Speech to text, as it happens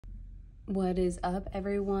What is up,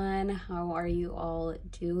 everyone? How are you all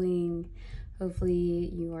doing?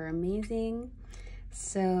 Hopefully you are amazing.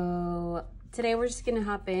 So today we're just gonna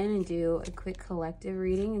hop in and do a quick collective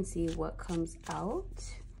reading and see what comes out.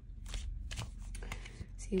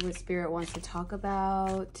 See what Spirit wants to talk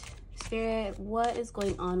about. Spirit, what is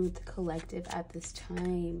going on with the collective at this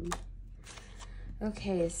time?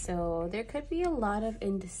 Okay, so there could be a lot of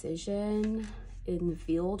indecision in the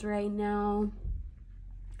field right now.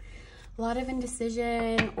 A lot of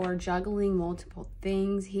indecision or juggling multiple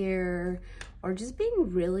things here, or just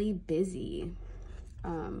being really busy.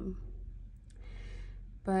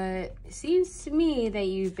 But it seems to me that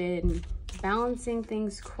you've been balancing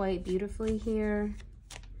things quite beautifully here.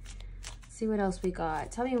 Let's see what else we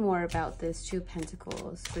got. Tell me more about this Two of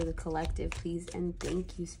Pentacles for the collective, please, and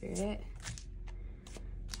thank you, Spirit.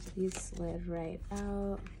 These slid right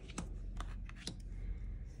out.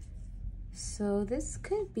 So this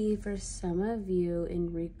could be for some of you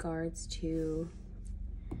in regards to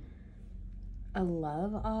a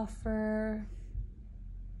love offer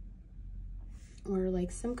or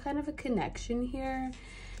like some kind of a connection here.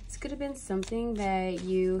 This could have been something that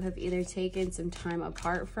you have either taken some time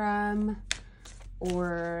apart from,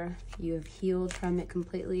 or you have healed from it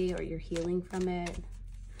completely, or you're healing from it.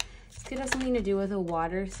 This could have something to do with a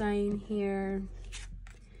water sign here.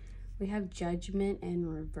 We have Judgment in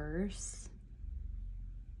reverse.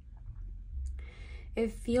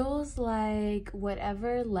 It feels like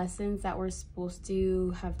whatever lessons that were supposed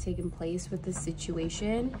to have taken place with this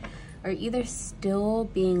situation are either still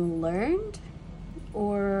being learned,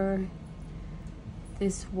 or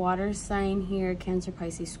this water sign here, Cancer,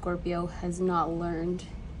 Pisces, Scorpio, has not learned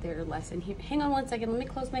their lesson here. Hang on one second, let me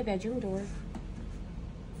close my bedroom door.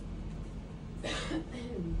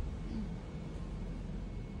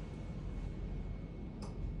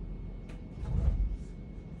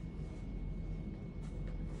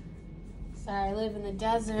 Sorry, I live in the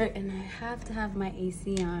desert and I have to have my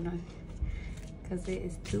AC on because it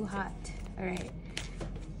is too hot. All right.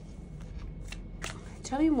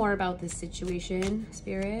 Tell me more about this situation,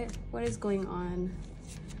 Spirit. What is going on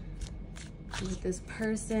with this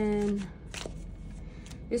person?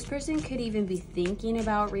 This person could even be thinking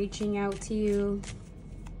about reaching out to you.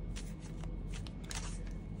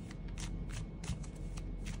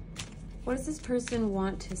 What does this person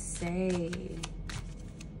want to say?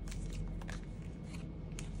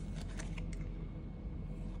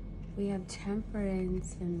 We have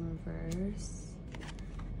Temperance in reverse,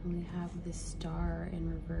 and we have the Star in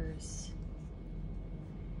reverse.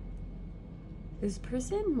 This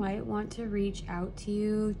person might want to reach out to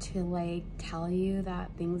you to like tell you that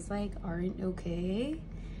things like aren't okay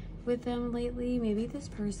with them lately. Maybe this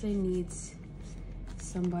person needs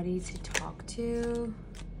somebody to talk to.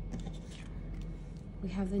 We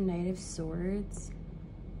have the Knight of Swords.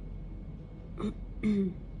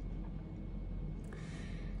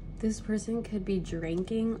 This person could be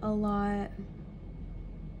drinking a lot,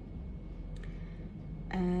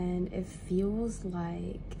 and it feels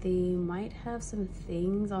like they might have some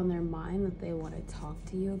things on their mind that they want to talk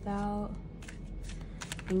to you about,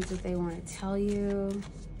 things that they want to tell you.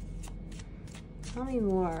 Tell me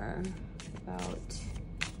more about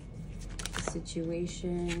the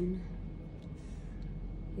situation.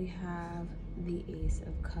 We have the Ace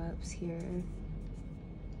of Cups here.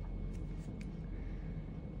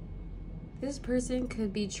 This person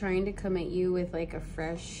could be trying to come at you with like a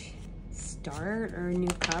fresh start or a new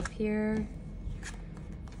cup here.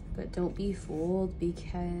 But don't be fooled,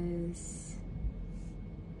 because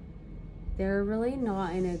they're really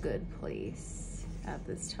not in a good place at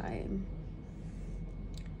this time.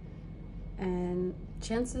 And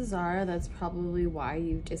chances are that's probably why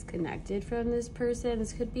you've disconnected from this person.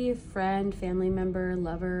 This could be a friend, family member,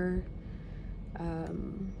 lover.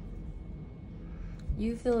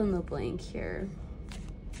 You fill in the blank here.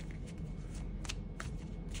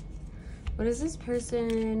 What does this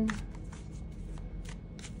person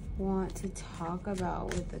want to talk about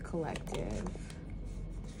with the collective?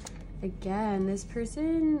 Again, this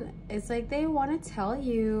person, it's like they want to tell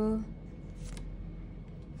you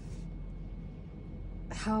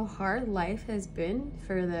how hard life has been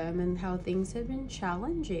for them and how things have been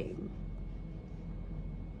challenging.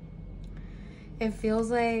 It feels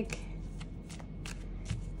like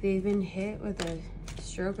they've been hit with a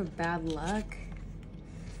stroke of bad luck.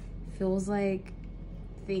 Feels like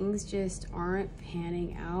things just aren't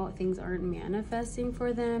panning out. Things aren't manifesting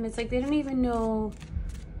for them. It's like they don't even know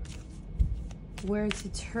where to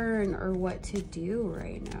turn or what to do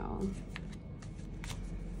right now.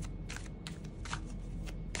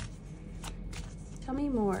 Tell me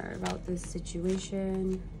more about this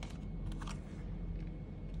situation.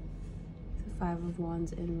 Five of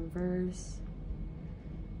Wands in reverse.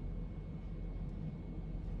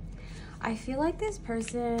 I feel like this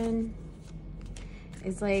person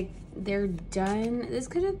is like, they're done. This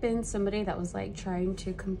could have been somebody that was like trying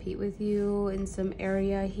to compete with you in some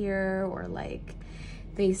area here, or like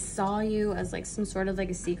they saw you as like some sort of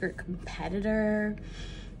like a secret competitor,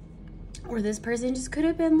 or this person just could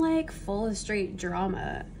have been like full of straight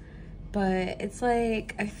drama. But it's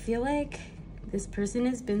like, I feel like this person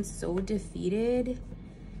has been so defeated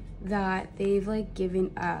that they've like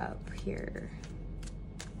given up here.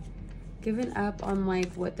 Given up on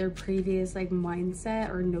like what their previous like mindset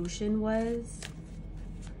or notion was.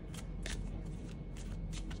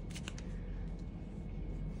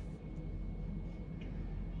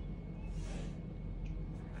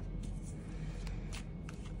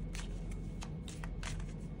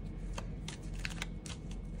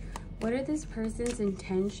 What are this person's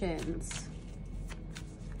intentions?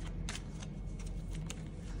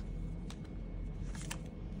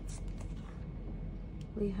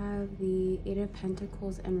 We have the Eight of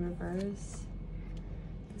Pentacles in reverse,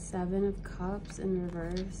 the Seven of Cups in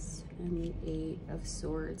reverse, and the Eight of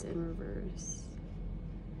Swords in reverse.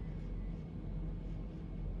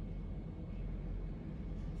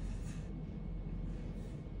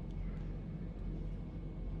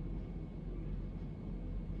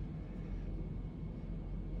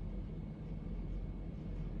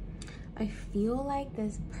 I feel like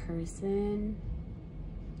this person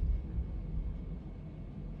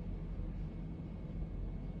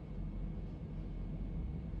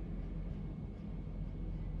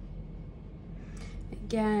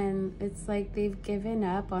again, it's like they've given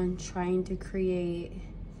up on trying to create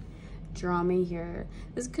drama here.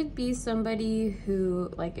 This could be somebody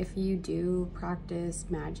who, like, if you do practice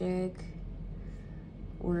magic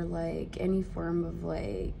or like any form of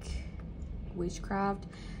like witchcraft,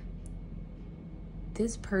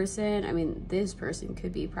 this person, I mean, this person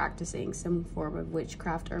could be practicing some form of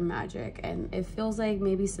witchcraft or magic, and it feels like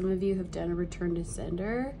maybe some of you have done a return to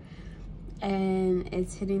sender and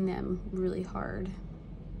it's hitting them really hard.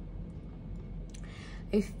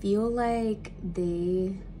 I feel like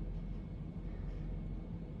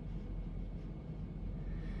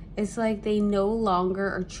it's like they no longer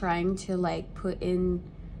are trying to like put in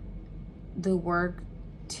the work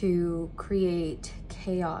to create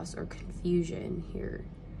chaos or confusion here.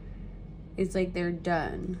 It's like they're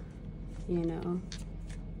done, you know?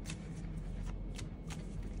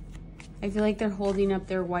 I feel like they're holding up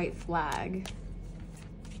their white flag.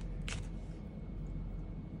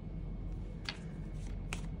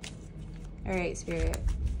 All right, Spirit.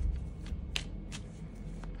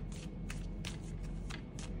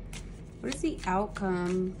 What is the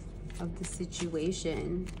outcome of the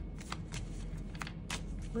situation?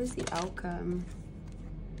 What is the outcome?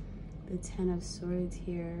 The Ten of Swords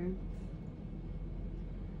here.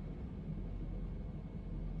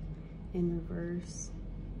 In reverse.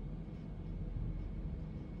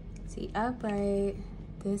 See, upright,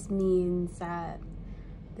 this means that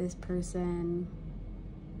this person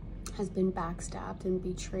has been backstabbed and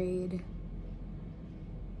betrayed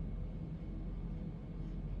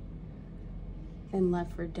and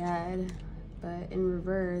left for dead. But in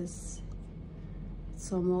reverse,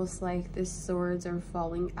 it's almost like the swords are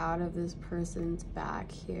falling out of this person's back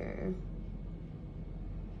here.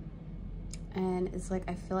 And it's like,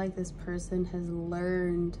 I feel like this person has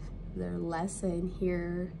learned their lesson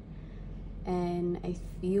here. And I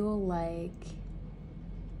feel like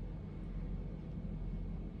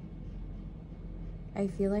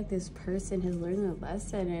this person has learned their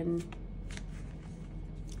lesson and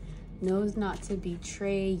knows not to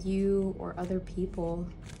betray you or other people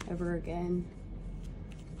ever again.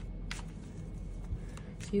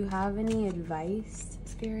 Do you have any advice,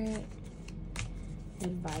 Spirit?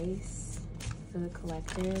 Advice for the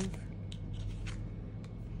collective?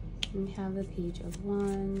 We have the Page of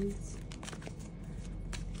Wands.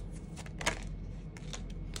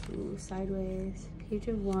 Ooh, sideways. Page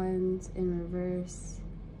of Wands in reverse.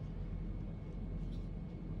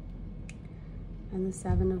 And the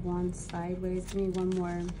Seven of Wands sideways. Give me one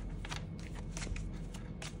more.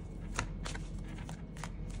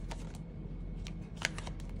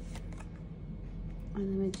 And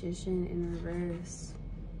the Magician in reverse.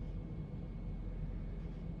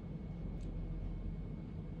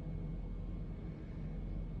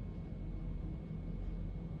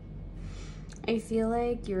 I feel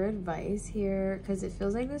like your advice here, because it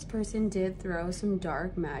feels like this person did throw some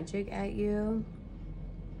dark magic at you.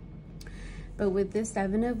 But with this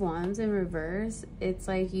Seven of Wands in reverse, it's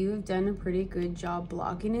like you've done a pretty good job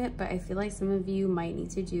blocking it. But I feel like some of you might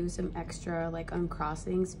need to do some extra like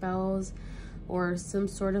uncrossing spells or some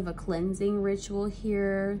sort of a cleansing ritual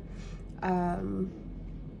here.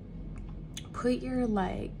 Put your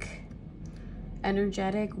like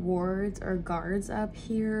energetic wards or guards up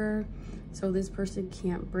here so this person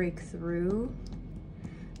can't break through.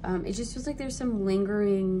 It just feels like there's some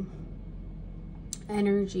lingering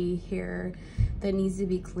energy here that needs to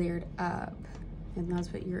be cleared up, and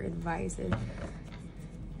that's what your advice is.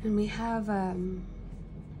 And we have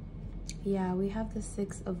yeah, we have the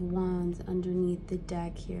Six of Wands underneath the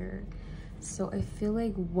deck here. So I feel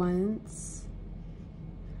like once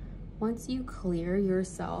you clear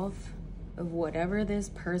yourself of whatever this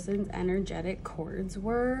person's energetic cords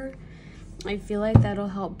were, I feel like that'll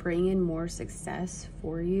help bring in more success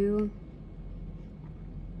for you.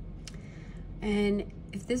 And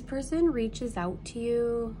if this person reaches out to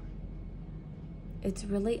you, it's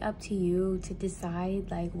really up to you to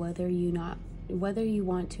decide like whether you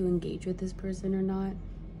want to engage with this person or not.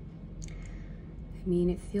 I mean,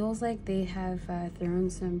 it feels like they have thrown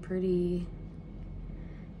some pretty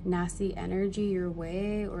nasty energy your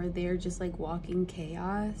way, or they're just like walking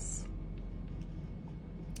chaos.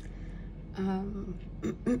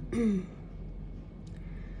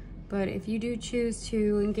 But if you do choose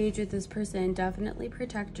to engage with this person, definitely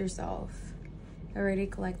protect yourself. Alrighty,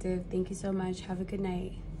 collective, thank you so much. Have a good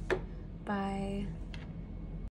night. Bye.